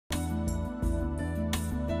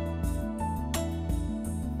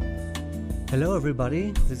Hello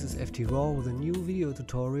everybody, this is FT Raw with a new video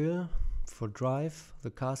tutorial for Drive, the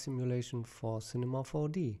car simulation for Cinema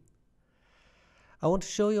 4D. I want to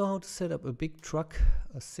show you how to set up a big truck,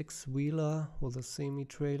 a 6-wheeler with a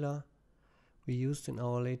semi-trailer we used in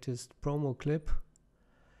our latest promo clip,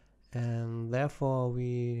 and therefore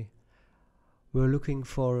we were looking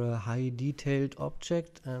for a high detailed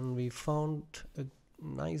object, and we found a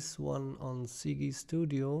nice one on CG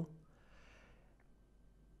Studio.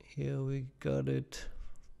 Here we got it,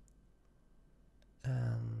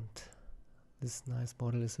 and this nice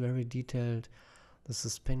model is very detailed. The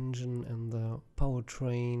suspension and the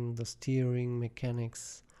powertrain, the steering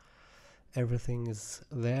mechanics, everything is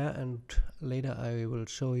there, and later I will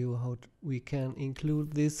show you how we can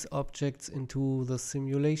include these objects into the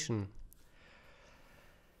simulation.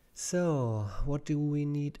 So what do we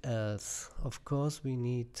need else? Of course we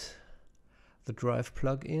need the Drive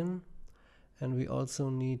plugin, and we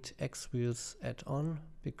also need X-Wheels add-on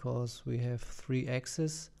because we have 3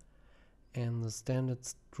 axes and the standard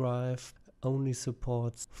Drive only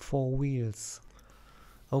supports 4 wheels.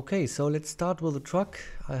 Okay, so let's start with the truck.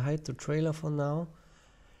 I hide the trailer for now,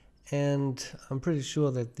 and I'm pretty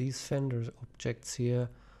sure that these fender objects here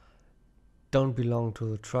don't belong to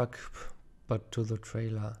the truck but to the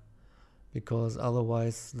trailer, because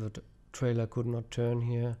otherwise the trailer could not turn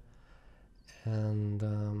here.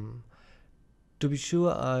 And to be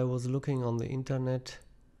sure, I was looking on the internet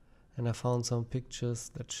and I found some pictures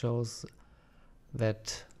that shows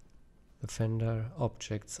that the fender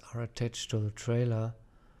objects are attached to the trailer,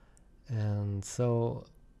 and so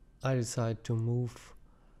I decided to move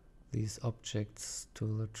these objects to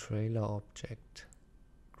the trailer object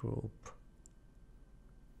group.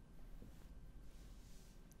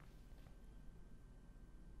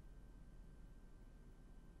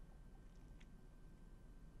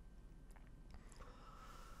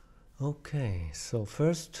 Okay, so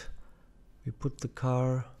first we put the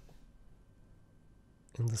car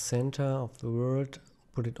in the center of the world,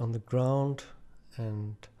 put it on the ground,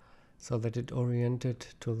 and so that it oriented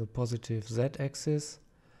to the positive Z-axis,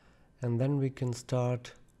 and then we can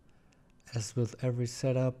start, as with every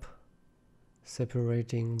setup,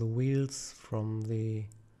 separating the wheels from the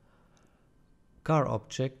car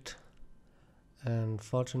object. And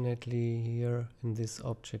fortunately here in this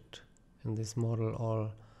object, in this model,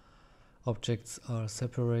 all objects are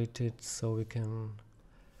separated, so we can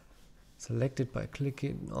select it by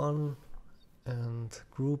clicking on and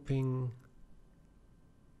grouping,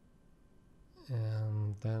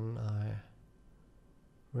 and then I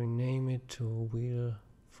rename it to wheel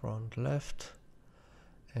front left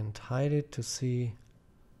and hide it to see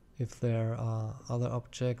if there are other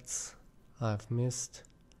objects I've missed,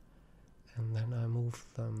 and then I move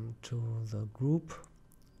them to the group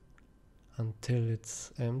until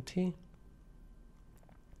it's empty.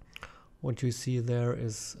 What you see there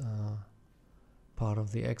is part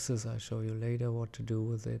of the axis. I show you later what to do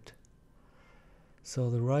with it.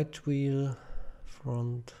 So the right wheel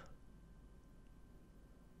front,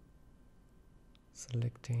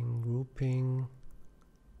 selecting grouping,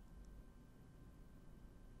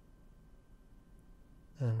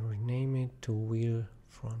 and rename it to wheel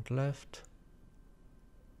front left,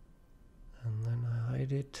 and then I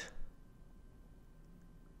hide it.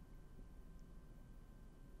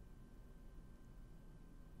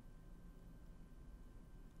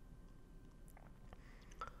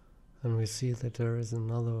 And we see that there is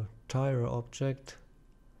another tire object,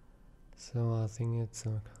 so I think it's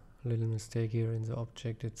a little mistake here in the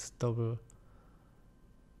object. It's double.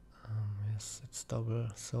 Yes, it's double,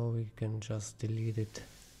 so we can just delete it.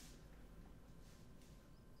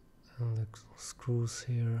 And the screws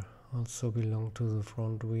here also belong to the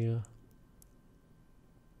front wheel.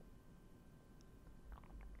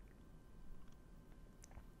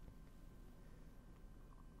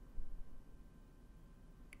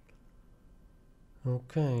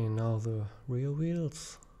 Okay, now the rear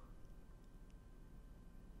wheels.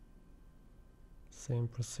 Same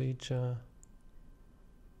procedure,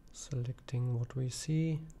 selecting what we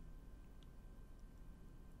see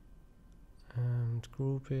and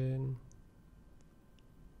grouping,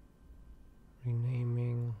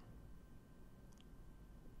 renaming,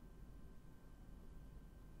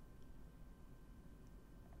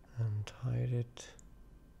 and hide it,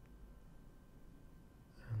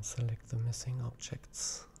 and select the missing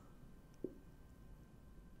objects.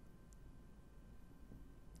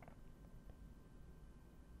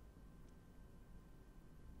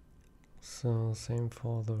 So same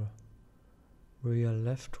for the rear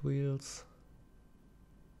left wheels.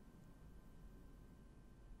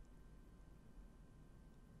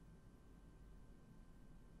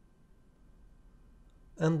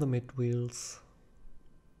 and the mid wheels.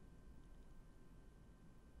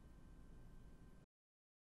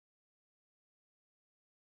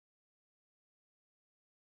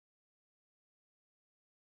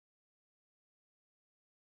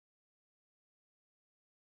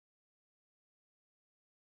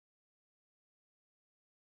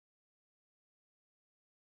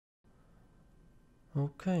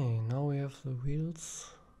 Okay, now we have the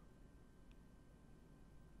wheels.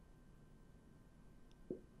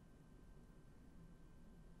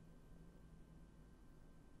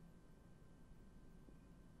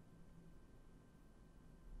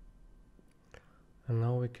 And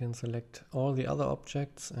now we can select all the other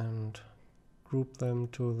objects and group them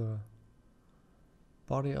to the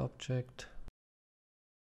body object.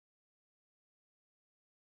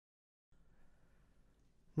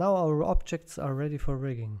 Now our objects are ready for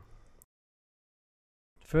rigging.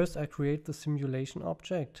 First I create the simulation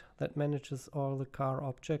object that manages all the car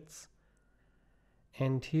objects,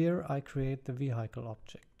 and here I create the vehicle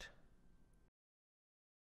object.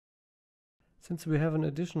 Since we have an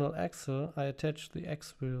additional axle, I attach the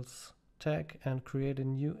X wheels tag and create a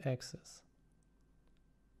new axis.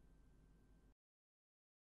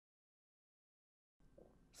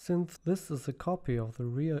 Since this is a copy of the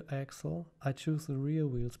rear axle, I choose the rear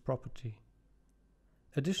wheels property.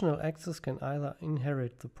 Additional axes can either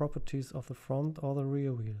inherit the properties of the front or the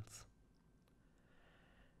rear wheels.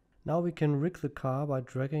 Now we can rig the car by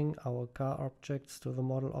dragging our car objects to the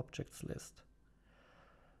model objects list.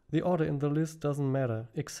 The order in the list doesn't matter,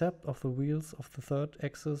 except of the wheels of the third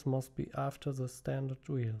axis must be after the standard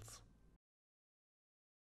wheels.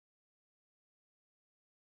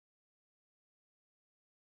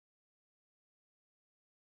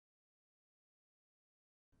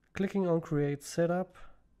 Clicking on Create Setup,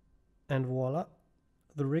 and voila,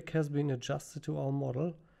 the rig has been adjusted to our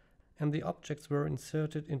model and the objects were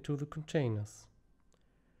inserted into the containers,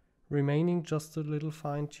 remaining just a little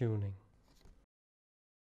fine-tuning.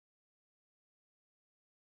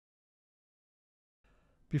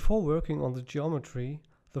 Before working on the geometry,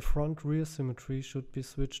 the front-rear symmetry should be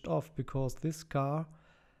switched off because this car,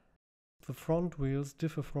 the front wheels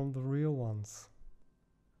differ from the rear ones.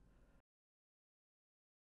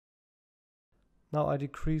 Now I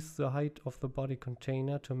decrease the height of the body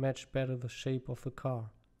container to match better the shape of the car,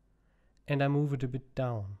 and I move it a bit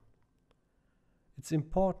down. It's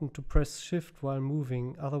important to press Shift while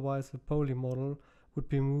moving, otherwise the poly model would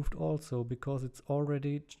be moved also because it's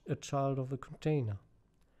already a child of the container.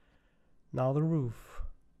 Now the roof.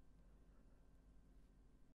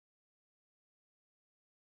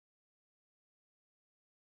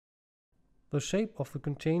 The shape of the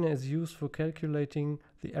container is used for calculating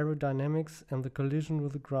the aerodynamics and the collision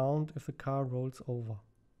with the ground if the car rolls over.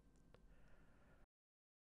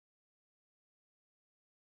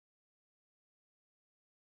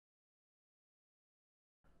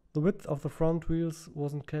 The width of the front wheels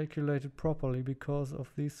wasn't calculated properly because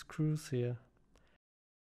of these screws here.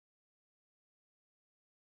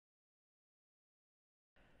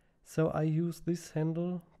 So I use this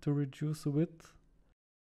handle to reduce the width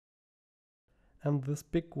and this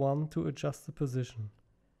big one to adjust the position,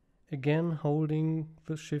 again holding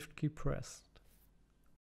the Shift key pressed.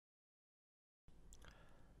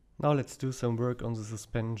 Now let's do some work on the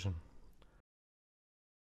suspension.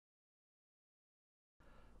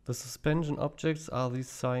 The suspension objects are these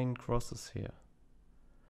sign crosses here.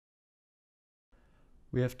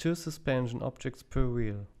 We have two suspension objects per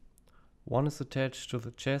wheel. One is attached to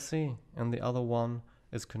the chassis and the other one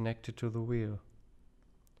is connected to the wheel.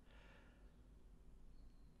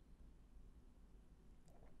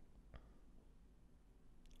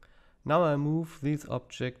 Now I move these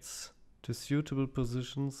objects to suitable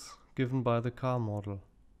positions given by the car model,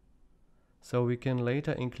 so we can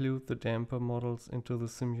later include the damper models into the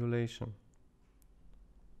simulation.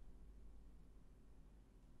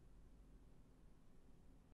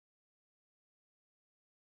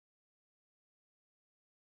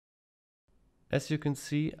 As you can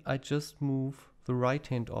see, I just move the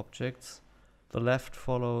right-hand objects, the left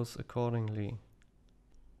follows accordingly.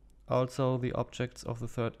 Also, the objects of the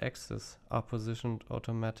third axis are positioned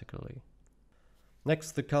automatically.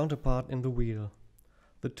 Next, the counterpart in the wheel.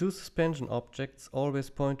 The two suspension objects always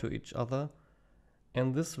point to each other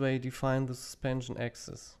and this way define the suspension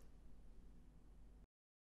axis.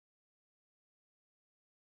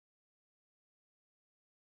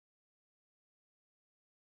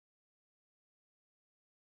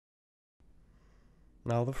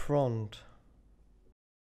 Now the front.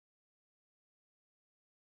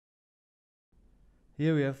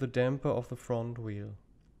 Here we have the damper of the front wheel.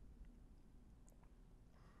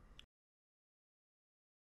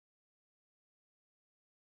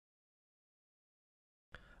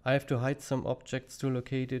 I have to hide some objects to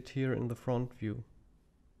locate it here in the front view.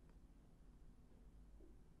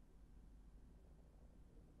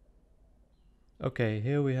 Okay,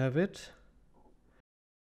 here we have it.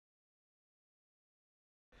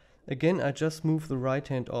 Again, I just move the right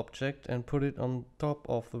hand object and put it on top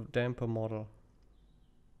of the damper model.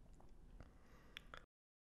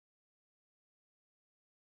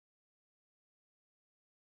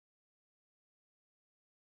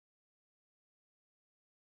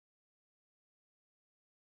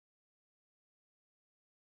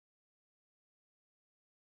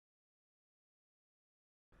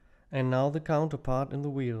 And now the counterpart in the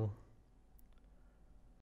wheel.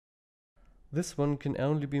 This one can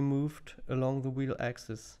only be moved along the wheel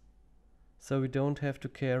axis, so we don't have to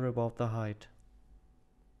care about the height.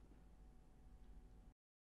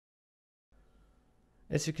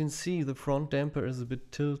 As you can see, the front damper is a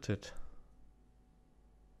bit tilted.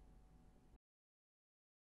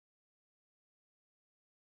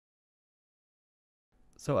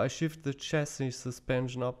 So I shift the chassis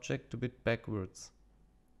suspension object a bit backwards.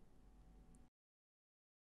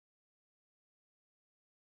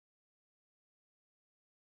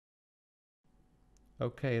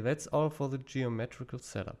 Okay, that's all for the geometrical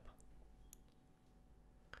setup.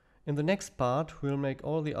 In the next part, we'll make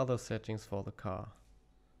all the other settings for the car.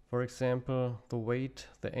 For example, the weight,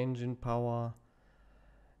 the engine power,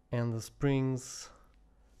 and the springs,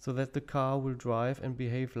 so that the car will drive and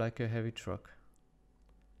behave like a heavy truck.